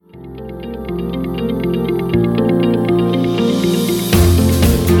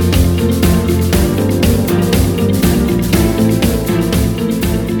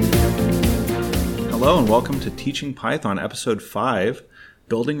Teaching Python, Episode 5,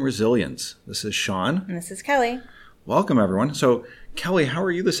 Building Resilience. This is Sean. And this is Kelly. Welcome, everyone. So, Kelly, how are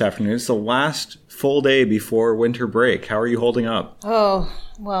you this afternoon? It's the last full day before winter break. How are you holding up? Oh,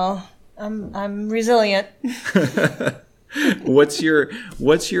 well, I'm resilient. What's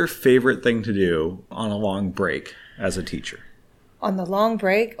your favorite thing to do on a long break as a teacher? On the long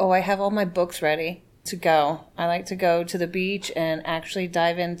break, I have all my books ready to go. I like to go to the beach and actually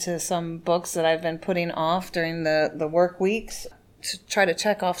dive into some books that I've been putting off during the work weeks to try to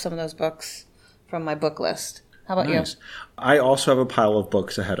check off some of those books from my book list. How about you? I also have a pile of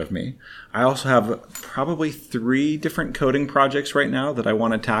books ahead of me. I also have probably 3 different coding projects right now that I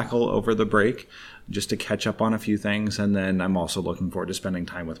want to tackle over the break just to catch up on a few things. And then I'm also looking forward to spending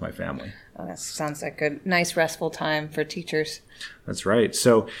time with my family. Oh, that sounds like a nice restful time for teachers. That's right.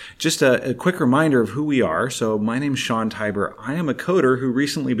 So just a quick reminder of who we are. So my name's Sean Tiber. I am a coder who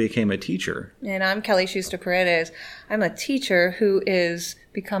recently became a teacher. And I'm Kelly Schuster Paredes. I'm a teacher who is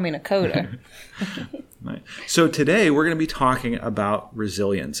becoming a coder. Right. So today we're going to be talking about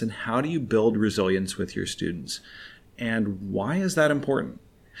resilience and how do you build resilience with your students and why is that important?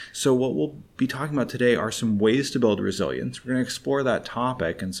 So what we'll be talking about today are some ways to build resilience. We're going to explore that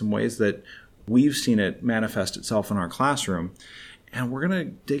topic and some ways that we've seen it manifest itself in our classroom. And we're going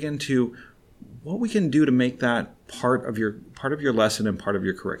to dig into what we can do to make that part of your lesson and part of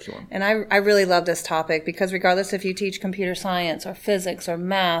your curriculum. And I really love this topic because regardless if you teach computer science or physics or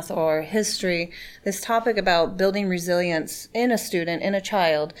math or history, this topic about building resilience in a student, in a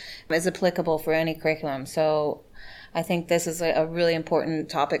child, is applicable for any curriculum. So I think this is a really important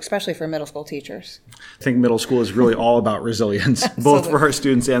topic, especially for middle school teachers. I think middle school is really all about resilience, both for our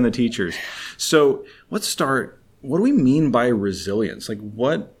students and the teachers. So let's start. What do we mean by resilience?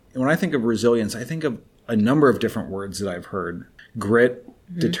 When I think of resilience, I think of a number of different words that I've heard. Grit,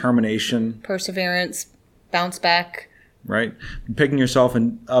 determination. Perseverance, bounce back. Right? Picking yourself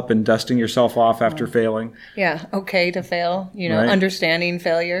up and dusting yourself off after failing. Yeah, okay to fail, right? Understanding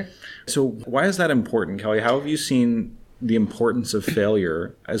failure. So why is that important, Kelly? How have you seen the importance of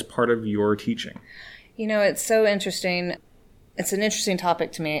failure as part of your teaching? It's so interesting. It's an interesting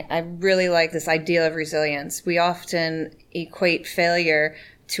topic to me. I really like this idea of resilience. We often equate failure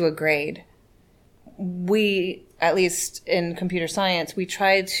to a grade. We, at least in computer science, we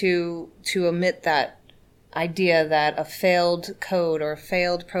try to omit that idea that a failed code or a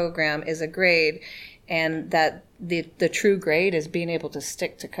failed program is a grade and that the true grade is being able to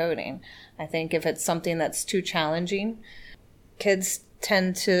stick to coding. I think if it's something that's too challenging, kids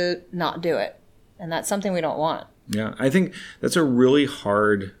tend to not do it. And that's something we don't want. Yeah, I think that's a really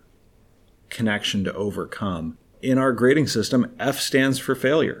hard connection to overcome. In our grading system, F stands for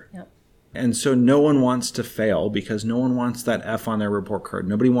failure. Yep. And so no one wants to fail because no one wants that F on their report card.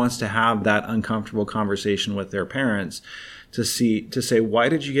 Nobody wants to have that uncomfortable conversation with their parents to say, why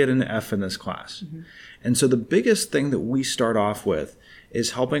did you get an F in this class? Mm-hmm. And so the biggest thing that we start off with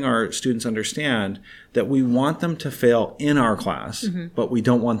is helping our students understand that we want them to fail in our class, but we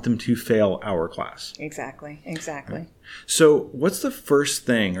don't want them to fail our class. Exactly. Right? So what's the first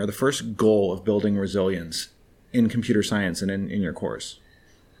thing or the first goal of building resilience in computer science and in your course?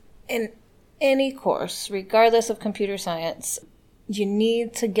 In any course, regardless of computer science, you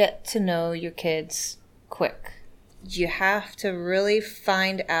need to get to know your kids quick. You have to really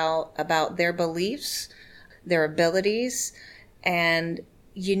find out about their beliefs, their abilities, and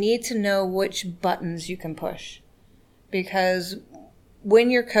you need to know which buttons you can push. Because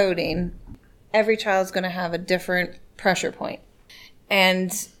when you're coding, every child's going to have a different pressure point.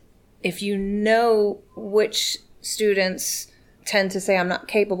 And if you know which students tend to say, I'm not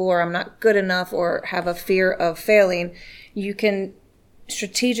capable or I'm not good enough or have a fear of failing, you can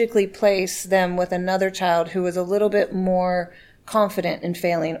strategically place them with another child who is a little bit more confident in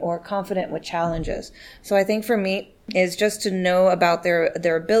failing or confident with challenges. So I think for me is just to know about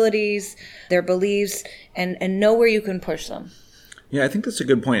their abilities, their beliefs, and know where you can push them. Yeah, I think that's a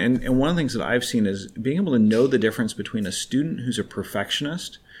good point. And one of the things that I've seen is being able to know the difference between a student who's a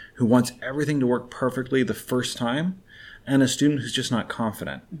perfectionist, who wants everything to work perfectly the first time, and a student who's just not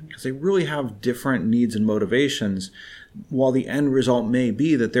confident. Because they really have different needs and motivations. While the end result may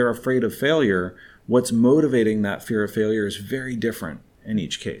be that they're afraid of failure, what's motivating that fear of failure is very different. in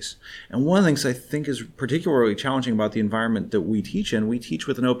each case. And one of the things I think is particularly challenging about the environment that we teach in, we teach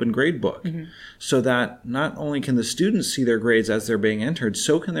with an open grade book, so that not only can the students see their grades as they're being entered,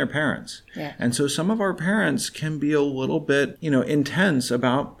 so can their parents. Yeah. And so some of our parents can be a little bit, intense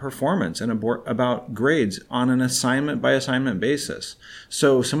about performance and about grades on an assignment by assignment basis.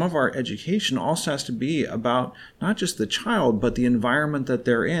 So some of our education also has to be about not just the child, but the environment that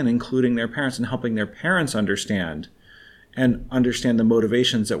they're in, including their parents, and helping their parents understand the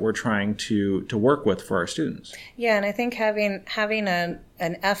motivations that we're trying to work with for our students. Yeah, and I think having an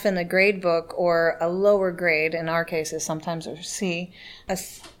F in the grade book, or a lower grade, in our cases sometimes, or C,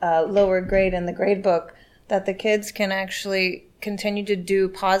 a lower grade in the grade book, that the kids can actually continue to do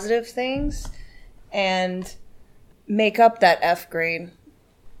positive things and make up that F grade.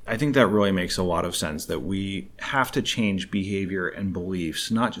 I think that really makes a lot of sense, that we have to change behavior and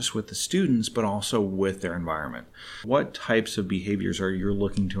beliefs, not just with the students, but also with their environment. What types of behaviors are you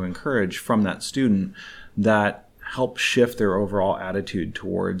looking to encourage from that student that help shift their overall attitude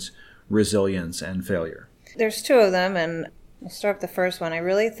towards resilience and failure? There's two of them, and we'll start with the first one. I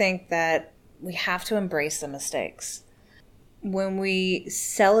really think that we have to embrace the mistakes. When we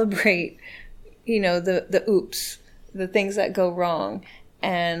celebrate, the oops, the things that go wrong,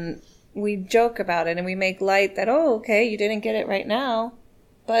 and we joke about it and we make light that, oh, okay, you didn't get it right now,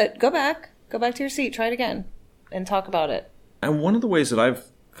 but go back to your seat, try it again, and talk about it. And one of the ways that I've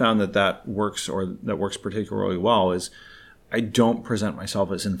found that works, or that works particularly well, is I don't present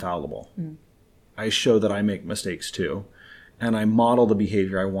myself as infallible. I show that I make mistakes too, and I model the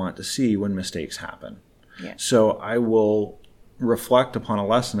behavior I want to see when mistakes happen. Yeah. So I will reflect upon a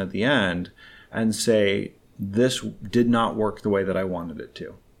lesson at the end and say, this did not work the way that I wanted it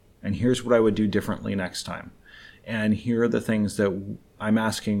to. And here's what I would do differently next time. And here are the things that I'm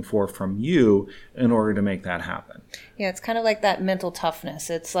asking for from you in order to make that happen. Yeah, it's kind of like that mental toughness.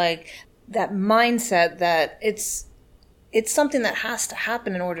 It's like that mindset that it's something that has to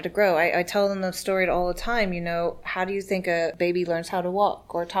happen in order to grow. I tell them the story all the time, how do you think a baby learns how to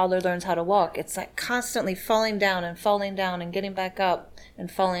walk, or a toddler learns how to walk? It's like constantly falling down and getting back up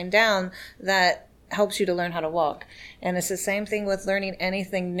and falling down that helps you to learn how to walk. And it's the same thing with learning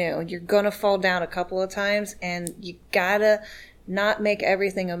anything new. You're going to fall down a couple of times, and you gotta not make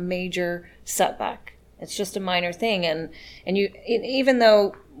everything a major setback. It's just a minor thing. And even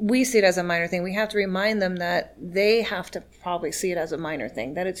though we see it as a minor thing, we have to remind them that they have to probably see it as a minor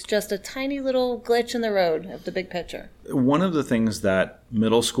thing, that it's just a tiny little glitch in the road of the big picture. One of the things that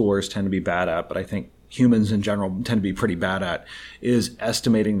middle schoolers tend to be bad at, but I think humans in general tend to be pretty bad at, is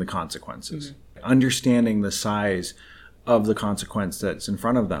estimating the consequences. Understanding the size of the consequence that's in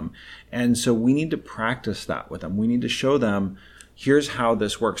front of them. And so we need to practice that with them. We need to show them, here's how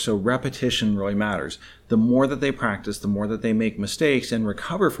this works. So repetition really matters. The more that they practice, the more that they make mistakes and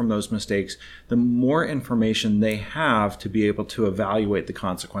recover from those mistakes, the more information they have to be able to evaluate the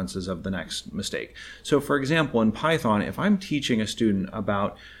consequences of the next mistake. So for example, in Python, if I'm teaching a student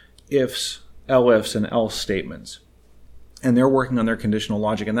about ifs, elifs, and else statements, and they're working on their conditional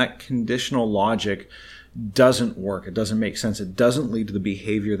logic, and that conditional logic doesn't work, it doesn't make sense, it doesn't lead to the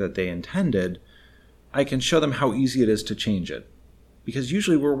behavior that they intended, I can show them how easy it is to change it. Because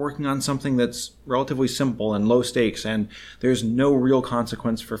usually we're working on something that's relatively simple and low stakes, and there's no real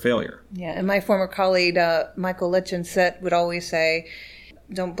consequence for failure. Yeah, and my former colleague, Michael Litchin, would always say,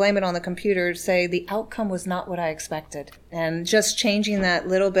 don't blame it on the computer, say the outcome was not what I expected. And just changing that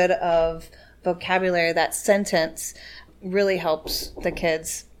little bit of vocabulary, that sentence, really helps the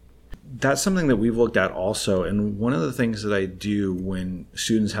kids. That's something that we've looked at also. And one of the things that I do when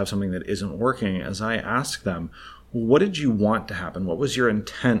students have something that isn't working is I ask them, what did you want to happen? What was your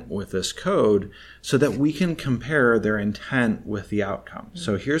intent with this code? So that we can compare their intent with the outcome.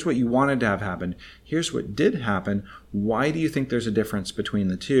 So here's what you wanted to have happen. Here's what did happen. Why do you think there's a difference between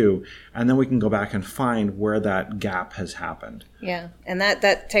the two? And then we can go back and find where that gap has happened. Yeah, and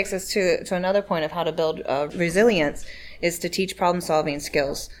that takes us to another point of how to build resilience, is to teach problem-solving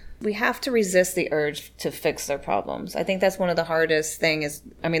skills. We have to resist the urge to fix their problems. I think that's one of the hardest things.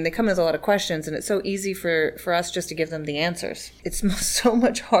 They come with a lot of questions, and it's so easy for us just to give them the answers. It's so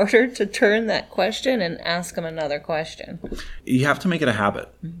much harder to turn that question and ask them another question. You have to make it a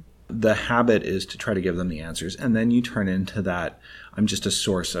habit. The habit is to try to give them the answers, and then you turn into that, I'm just a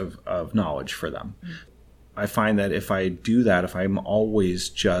source of knowledge for them. I find that if I do that, if I'm always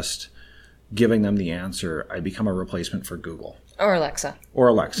just giving them the answer, I become a replacement for Google. Or Alexa.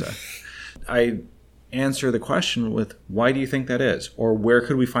 I answer the question with, why do you think that is? Or where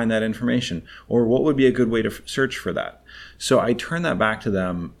could we find that information? Or what would be a good way to search for that? So I turn that back to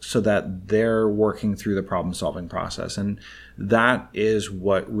them so that they're working through the problem-solving process. And that is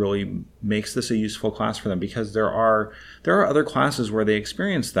what really makes this a useful class for them, because there are other classes where they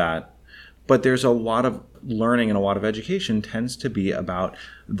experience that, but there's a lot of learning and a lot of education tends to be about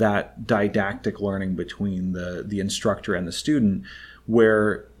that didactic learning between the instructor and the student,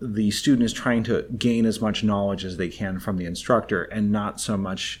 where the student is trying to gain as much knowledge as they can from the instructor and not so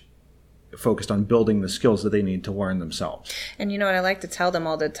much focused on building the skills that they need to learn themselves. And you know what, I like to tell them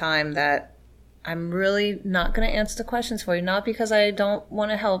all the time that I'm really not going to answer the questions for you, not because I don't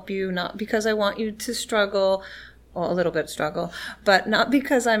want to help you, not because I want you to struggle, or a little bit struggle, but not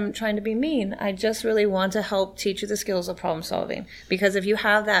because I'm trying to be mean. I just really want to help teach you the skills of problem solving. Because if you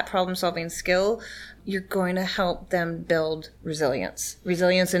have that problem solving skill, you're going to help them build resilience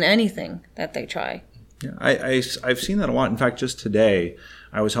in anything that they try. Yeah, I've seen that a lot. In fact, just today,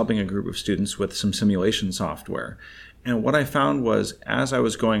 I was helping a group of students with some simulation software. And what I found was, as I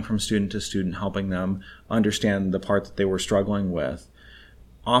was going from student to student, helping them understand the part that they were struggling with,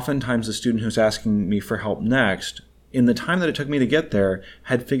 oftentimes the student who's asking me for help next, in the time that it took me to get there,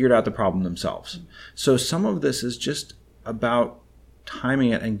 had figured out the problem themselves. So some of this is just about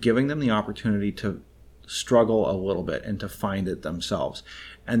timing it and giving them the opportunity to struggle a little bit and to find it themselves.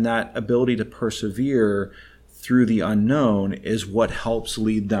 And that ability to persevere through the unknown is what helps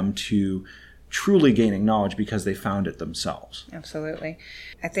lead them to truly gaining knowledge because they found it themselves. Absolutely.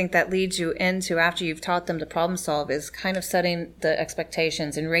 I think that leads you into, after you've taught them to problem solve, is kind of setting the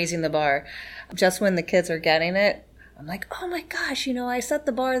expectations and raising the bar. Just when the kids are getting it, I'm like, oh my gosh, I set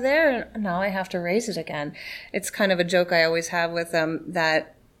the bar there and now I have to raise it again. It's kind of a joke I always have with them,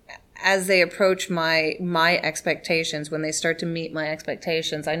 that as they approach my expectations, when they start to meet my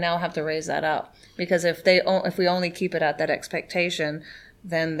expectations, I now have to raise that up. Because if we only keep it at that expectation,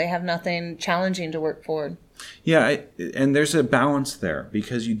 then they have nothing challenging to work forward. Yeah, and there's a balance there,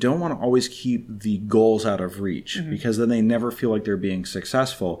 because you don't want to always keep the goals out of reach, because then they never feel like they're being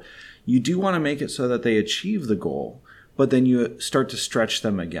successful. You do want to make it so that they achieve the goal, but then you start to stretch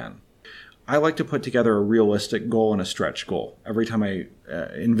them again. I like to put together a realistic goal and a stretch goal. Every time I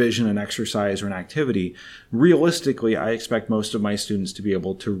envision an exercise or an activity, realistically, I expect most of my students to be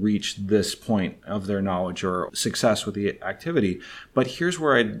able to reach this point of their knowledge or success with the activity. But here's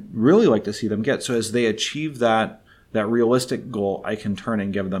where I'd really like to see them get. So as they achieve that realistic goal, I can turn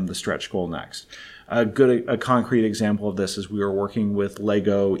and give them the stretch goal next. A concrete example of this is we were working with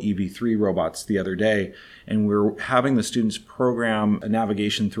Lego EV3 robots the other day, and we were having the students program a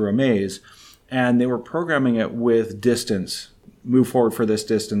navigation through a maze, and they were programming it with distance. Move forward for this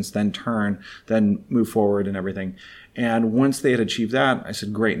distance, then turn, then move forward and everything. And once they had achieved that, I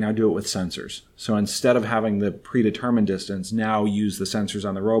said, great, now do it with sensors. So instead of having the predetermined distance, now use the sensors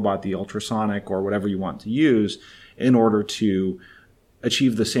on the robot, the ultrasonic or whatever you want to use, in order to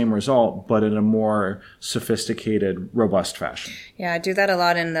achieve the same result, but in a more sophisticated, robust fashion. Yeah, I do that a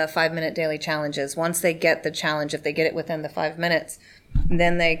lot in the 5-minute daily challenges. Once they get the challenge, if they get it within the 5 minutes,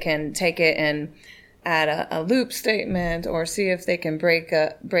 then they can take it and add a loop statement, or see if they can break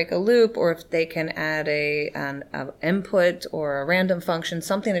a loop, or if they can add an input or a random function,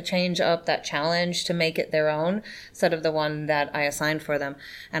 something to change up that challenge to make it their own instead of the one that I assigned for them.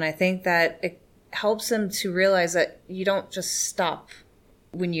 And I think that it helps them to realize that you don't just stop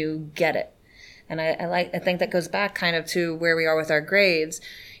when you get it. And I think that goes back kind of to where we are with our grades.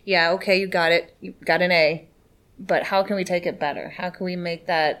 Yeah, okay, you got it. You got an A. But how can we take it better? How can we make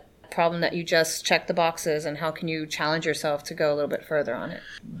that problem that you just checked the boxes, and how can you challenge yourself to go a little bit further on it?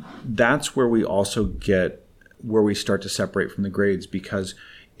 That's where we also get where we start to separate from the grades, because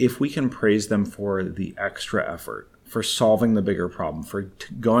if we can praise them for the extra effort, for solving the bigger problem, for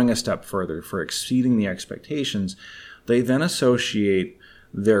going a step further, for exceeding the expectations, they then associate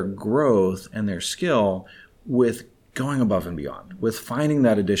their growth and their skill with going above and beyond, with finding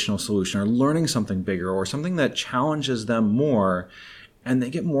that additional solution or learning something bigger or something that challenges them more, and they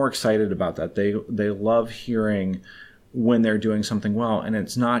get more excited about that. They love hearing when they're doing something well, and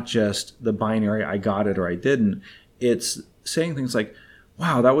it's not just the binary I got it or I didn't. It's saying things like,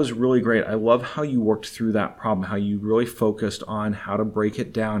 wow, that was really great. I love how you worked through that problem, how you really focused on how to break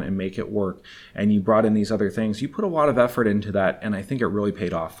it down and make it work. And you brought in these other things. You put a lot of effort into that, and I think it really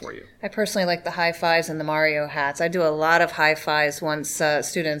paid off for you. I personally like the high fives and the Mario hats. I do a lot of high fives once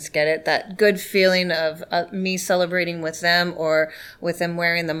students get it. That good feeling of me celebrating with them, or with them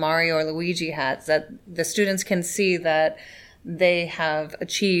wearing the Mario or Luigi hats, that the students can see that they have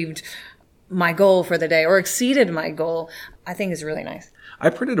achieved my goal for the day or exceeded my goal. I think is really nice. I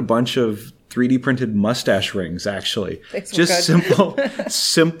printed a bunch of 3D printed mustache rings, actually. Just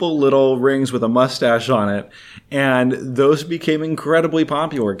simple little rings with a mustache on it. And those became incredibly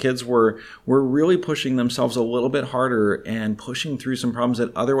popular. Kids were really pushing themselves a little bit harder and pushing through some problems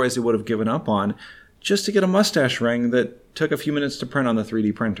that otherwise they would have given up on just to get a mustache ring that took a few minutes to print on the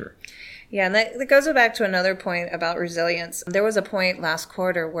 3D printer. Yeah, and that goes back to another point about resilience. There was a point last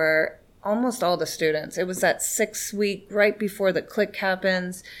quarter where almost all the students, it was that 6 week right before the click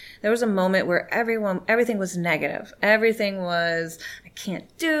happens, there was a moment where everything was negative. Everything was, I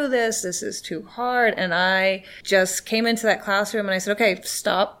can't do this is too hard. And I just came into that classroom and I said, okay,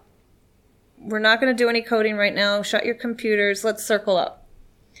 stop. We're not going to do any coding right now. Shut your computers. Let's circle up.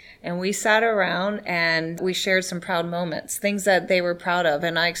 And we sat around and we shared some proud moments, things that they were proud of.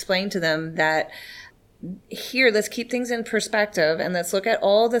 And I explained to them that here, let's keep things in perspective and let's look at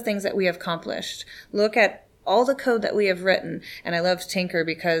all the things that we have accomplished. Look at all the code that we have written. And I love Tinker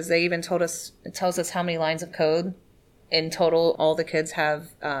because they even it tells us how many lines of code in total all the kids have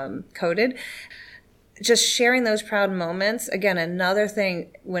coded. Just sharing those proud moments. Again, another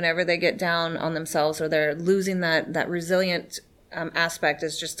thing whenever they get down on themselves or they're losing that resilient aspect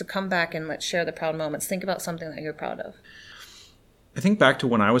is just to come back and let's share the proud moments. Think about something that you're proud of. I think back to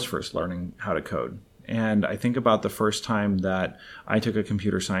when I was first learning how to code. And I think about the first time that I took a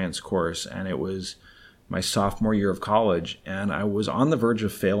computer science course, and it was my sophomore year of college, and I was on the verge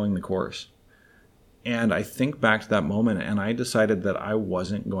of failing the course. And I think back to that moment, and I decided that I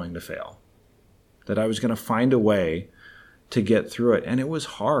wasn't going to fail, that I was going to find a way to get through it. And it was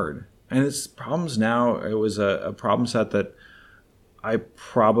hard. And it's problems now. It was a problem set that I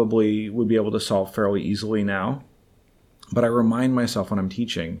probably would be able to solve fairly easily now. But I remind myself when I'm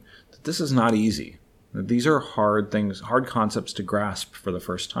teaching that this is not easy. That these are hard things, hard concepts to grasp for the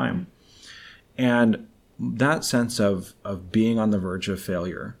first time. And that sense of being on the verge of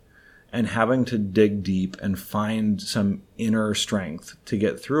failure and having to dig deep and find some inner strength to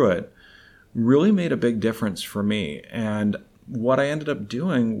get through it really made a big difference for me. And what I ended up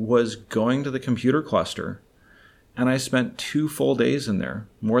doing was going to the computer cluster. And I spent 2 full days in there,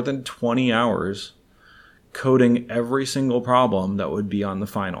 more than 20 hours, coding every single problem that would be on the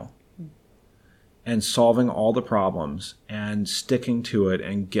final. And solving all the problems and sticking to it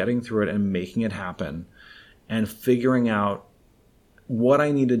and getting through it and making it happen and figuring out what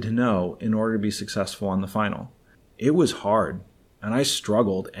I needed to know in order to be successful on the final. It was hard and I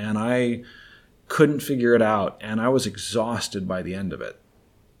struggled and I couldn't figure it out and I was exhausted by the end of it.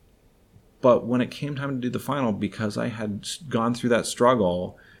 But when it came time to do the final, because I had gone through that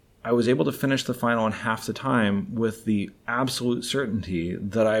struggle, I was able to finish the final in half the time with the absolute certainty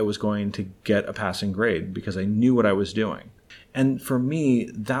that I was going to get a passing grade because I knew what I was doing. And for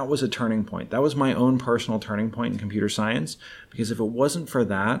me, that was a turning point. That was my own personal turning point in computer science, because if it wasn't for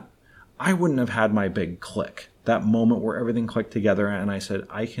that, I wouldn't have had my big click, that moment where everything clicked together and I said,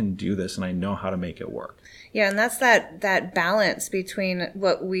 I can do this and I know how to make it work. Yeah, and that's that balance between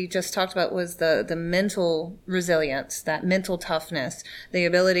what we just talked about was the mental resilience, that mental toughness, the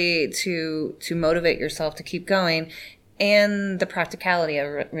ability to motivate yourself to keep going, and the practicality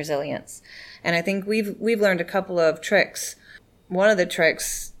of resilience. And I think we've learned a couple of tricks. One of the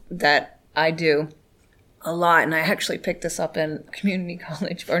tricks that I do a lot, and I actually picked this up in community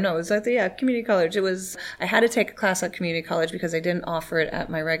college, or no, it was at community college. I had to take a class at community college because they didn't offer it at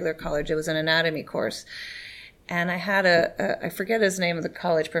my regular college. It was an anatomy course. And I had I forget his name of the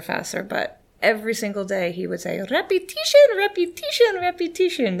college professor, but every single day he would say, repetition, repetition,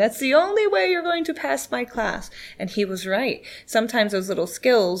 repetition. That's the only way you're going to pass my class. And he was right. Sometimes those little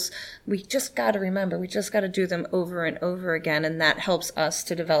skills, we just got to remember. We just got to do them over and over again. And that helps us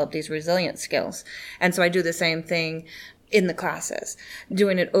to develop these resilient skills. And so I do the same thing in the classes,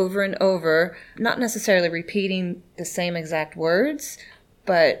 doing it over and over, not necessarily repeating the same exact words,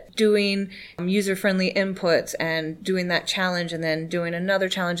 but doing user-friendly inputs and doing that challenge and then doing another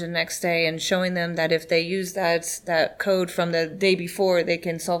challenge the next day and showing them that if they use that code from the day before, they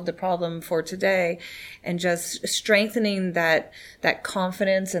can solve the problem for today, and just strengthening that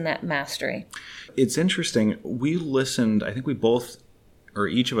confidence and that mastery. It's interesting. We listened, I think we both, or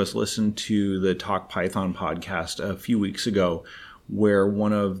each of us listened to the Talk Python podcast a few weeks ago, where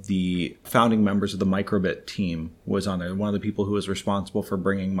one of the founding members of the Microbit team was on there, one of the people who was responsible for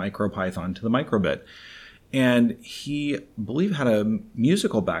bringing MicroPython to the Microbit. And he, I believe, had a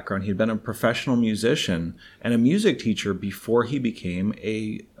musical background. He had been a professional musician and a music teacher before he became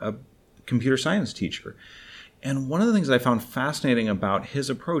a computer science teacher. And one of the things that I found fascinating about his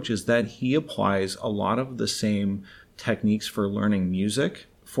approach is that he applies a lot of the same techniques for learning music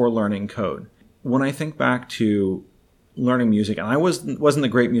for learning code. When I think back to learning music, and I wasn't a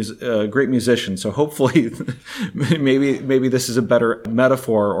great musician, so hopefully maybe this is a better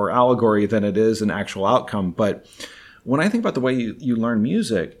metaphor or allegory than it is an actual outcome. But when I think about the way you learn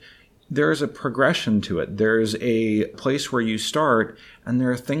music, there's a progression to it. There's a place where you start, and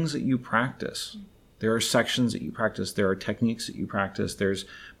there are things that you practice. There are sections that you practice. There are techniques that you practice. There's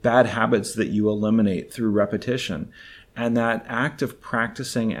bad habits that you eliminate through repetition. And that act of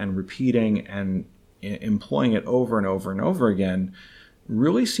practicing and repeating and employing it over and over and over again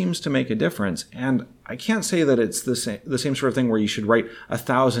really seems to make a difference. And I can't say that it's the same sort of thing where you should write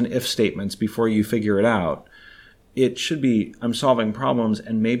 1,000 if statements before you figure it out. It should be, I'm solving problems,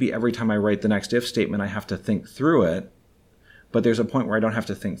 and maybe every time I write the next if statement, I have to think through it. But there's a point where I don't have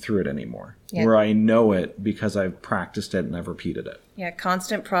to think through it anymore, where I know it because I've practiced it and I've repeated it. Yeah,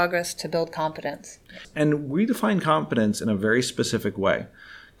 constant progress to build competence. And we define competence in a very specific way.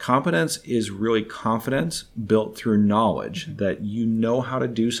 Competence is really confidence built through knowledge, that you know how to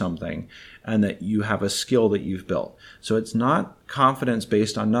do something and that you have a skill that you've built. So it's not confidence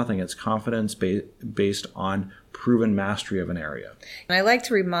based on nothing. It's confidence based on proven mastery of an area. And I like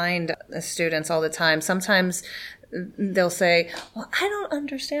to remind the students all the time, sometimes they'll say, well, I don't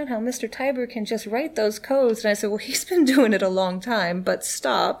understand how Mr. Tiber can just write those codes. And I said, well, he's been doing it a long time, but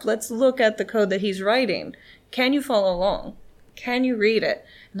stop. Let's look at the code that he's writing. Can you follow along? Can you read it?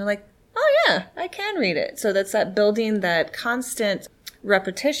 And they're like, oh yeah, I can read it. So that's that building that constant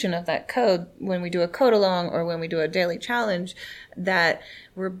repetition of that code when we do a code along or when we do a daily challenge, that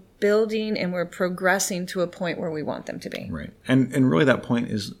we're building and we're progressing to a point where we want them to be. Right. And really that point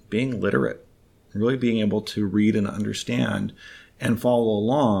is being literate, really being able to read and understand and follow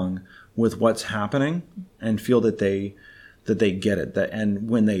along with what's happening and feel that they get it. And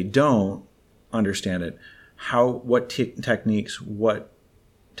when they don't understand it, what techniques, what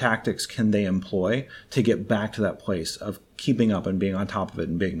tactics can they employ to get back to that place of keeping up and being on top of it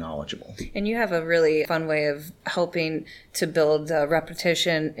and being knowledgeable. And you have a really fun way of helping to build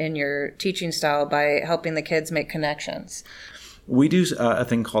repetition in your teaching style by helping the kids make connections. We do a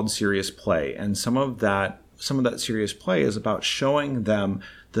thing called serious play, and some of that serious play is about showing them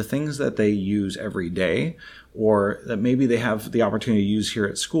the things that they use every day or that maybe they have the opportunity to use here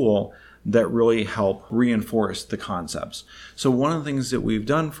at school that really help reinforce the concepts. So one of the things that we've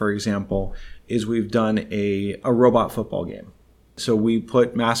done, for example, is we've done a robot football game. So we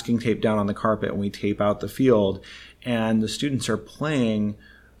put masking tape down on the carpet and we tape out the field, and the students are playing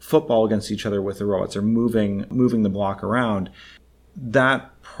football against each other with the robots. They're moving the block around.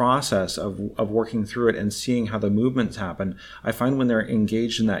 That process of working through it and seeing how the movements happen, I find when they're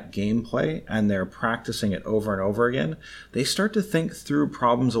engaged in that gameplay and they're practicing it over and over again, they start to think through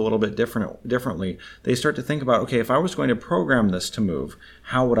problems a little bit differently. They start to think about, okay, if I was going to program this to move,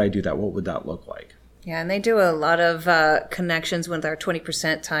 how would I do that? What would that look like? Yeah, and they do a lot of connections with our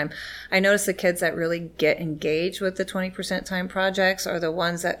 20% time. I notice the kids that really get engaged with the 20% time projects are the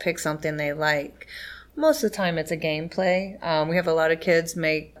ones that pick something they like. Most of the time it's a gameplay. We have a lot of kids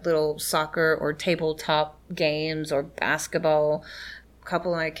make little soccer or tabletop games or basketball. A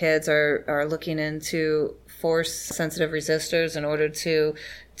couple of my kids are looking into force-sensitive resistors in order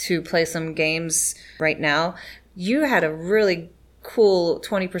to play some games right now. You had a really cool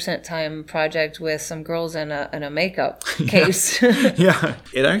 20% time project with some girls in a makeup case. Yeah,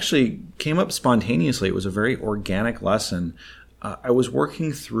 it actually came up spontaneously. It was a very organic lesson. I was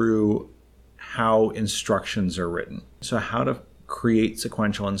working through how instructions are written. So how to create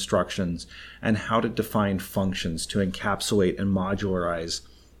sequential instructions and how to define functions to encapsulate and modularize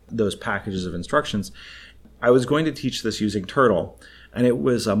those packages of instructions. I was going to teach this using Turtle, and it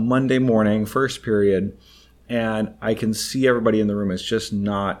was a Monday morning, first period, and I can see everybody in the room is just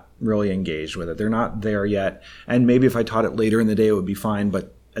not really engaged with it. They're not there yet, and maybe if I taught it later in the day, it would be fine,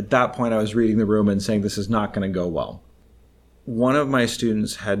 but at that point I was reading the room and saying this is not going to go well. One of my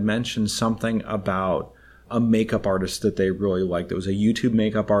students had mentioned something about a makeup artist that they really liked. It was a YouTube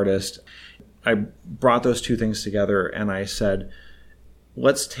makeup artist. I brought those two things together and I said,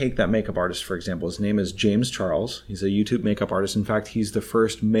 let's take that makeup artist, for example. His name is James Charles. He's a YouTube makeup artist. In fact, he's the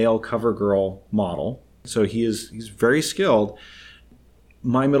first male CoverGirl model. So he's very skilled.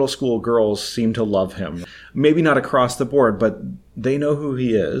 My middle school girls seem to love him. Maybe not across the board, but they know who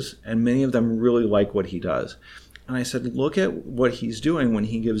he is, and many of them really like what he does. And I said, look at what he's doing when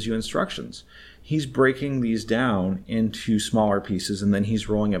he gives you instructions. He's breaking these down into smaller pieces and then he's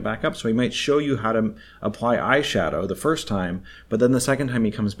rolling it back up. So he might show you how to apply eyeshadow the first time, but then the second time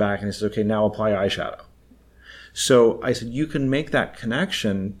he comes back and he says, okay, now apply eyeshadow. So I said, you can make that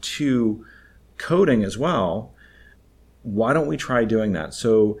connection to coding as well. Why don't we try doing that?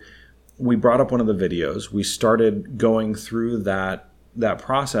 So we brought up one of the videos. We started going through that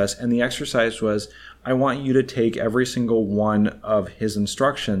process, and the exercise was, I want you to take every single one of his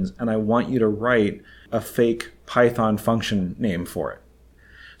instructions and I want you to write a fake Python function name for it,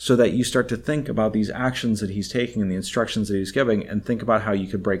 so that you start to think about these actions that he's taking and the instructions that he's giving, and think about how you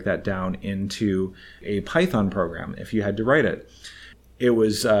could break that down into a Python program if you had to write it. It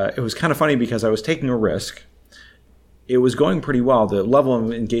was kind of funny because I was taking a risk. It was going pretty well. The level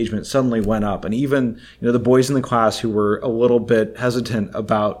of engagement suddenly went up, and even the boys in the class who were a little bit hesitant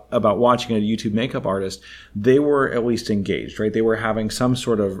about watching a YouTube makeup artist, they were at least engaged, right? They were having some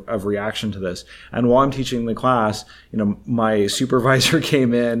sort of reaction to this. And while I'm teaching the class, my supervisor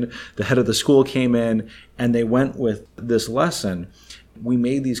came in, the head of the school came in, and they went with this lesson. We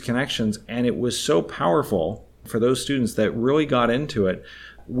made these connections, and it was so powerful for those students that really got into it.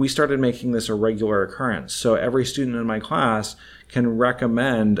 We started making this a regular occurrence. So every student in my class can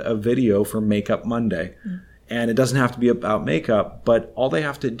recommend a video for Makeup Monday. Mm. And it doesn't have to be about makeup, but all they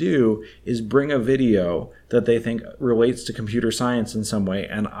have to do is bring a video that they think relates to computer science in some way,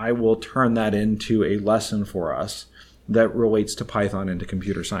 and I will turn that into a lesson for us that relates to Python and to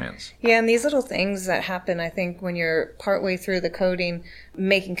computer science. Yeah, and these little things that happen, I think, when you're partway through the coding,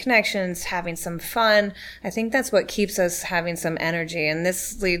 making connections, having some fun, I think that's what keeps us having some energy. And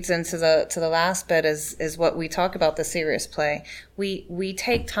this leads into the last bit is what we talk about, the serious play. We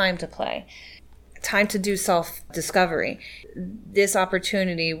take time to play. Time to do self-discovery. This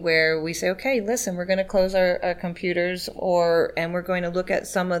opportunity where we say, okay, listen, we're going to close our computers and we're going to look at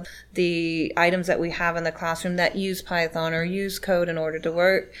some of the items that we have in the classroom that use Python or use code in order to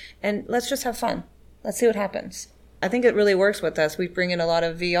work, and let's just have fun. Let's see what happens. I think it really works with us. We bring in a lot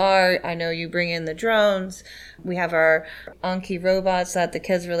of VR. I know you bring in the drones. We have our Anki robots that the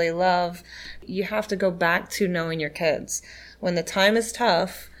kids really love. You have to go back to knowing your kids. When the time is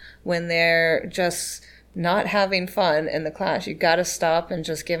tough, when they're just not having fun in the class, you got to stop and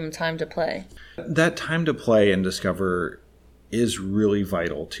just give them time to play. That time to play and discover is really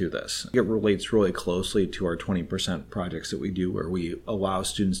vital to this. It relates really closely to our 20% projects that we do, where we allow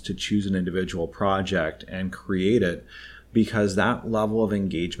students to choose an individual project and create it, because that level of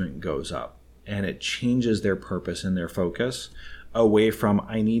engagement goes up and it changes their purpose and their focus away from,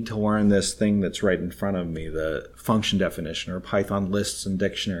 I need to learn this thing that's right in front of me, the function definition or Python lists and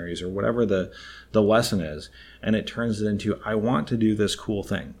dictionaries or whatever the lesson is. And it turns it into, I want to do this cool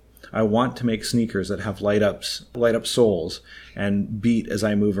thing. I want to make sneakers that have light up soles and beat as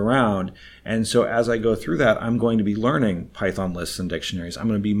I move around. And so as I go through that, I'm going to be learning Python lists and dictionaries. I'm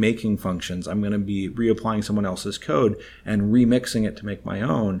going to be making functions. I'm going to be reapplying someone else's code and remixing it to make my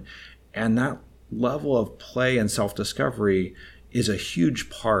own. And that level of play and self-discovery is a huge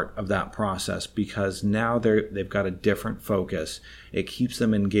part of that process, because now they've got a different focus. It keeps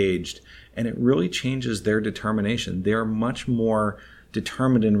them engaged, and it really changes their determination. They're much more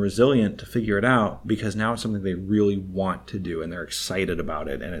determined and resilient to figure it out, because now it's something they really want to do and they're excited about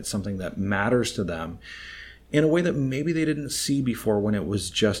it, and it's something that matters to them in a way that maybe they didn't see before when it was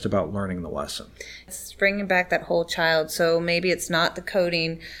just about learning the lesson. It's bringing back that whole child. So maybe it's not the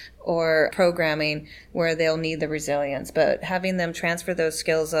coding or programming where they'll need the resilience, but having them transfer those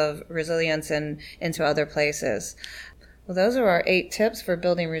skills of resilience into other places. Well, those are our 8 tips for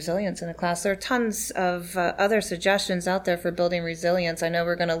building resilience in a class. There are tons of other suggestions out there for building resilience. I know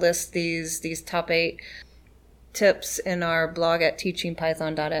we're going to list these top 8 tips in our blog at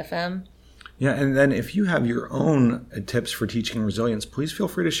teachingpython.fm. Yeah, and then if you have your own tips for teaching resilience, please feel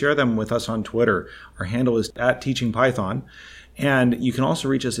free to share them with us on Twitter. Our handle is @teachingpython. And you can also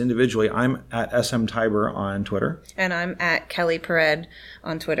reach us individually. I'm at SM Tiber on Twitter. And I'm at Kelly Pered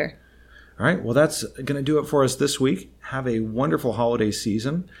on Twitter. All right. Well, that's going to do it for us this week. Have a wonderful holiday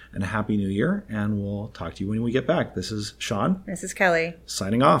season and a happy new year. And we'll talk to you when we get back. This is Sean. This is Kelly.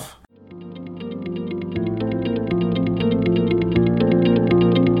 Signing off.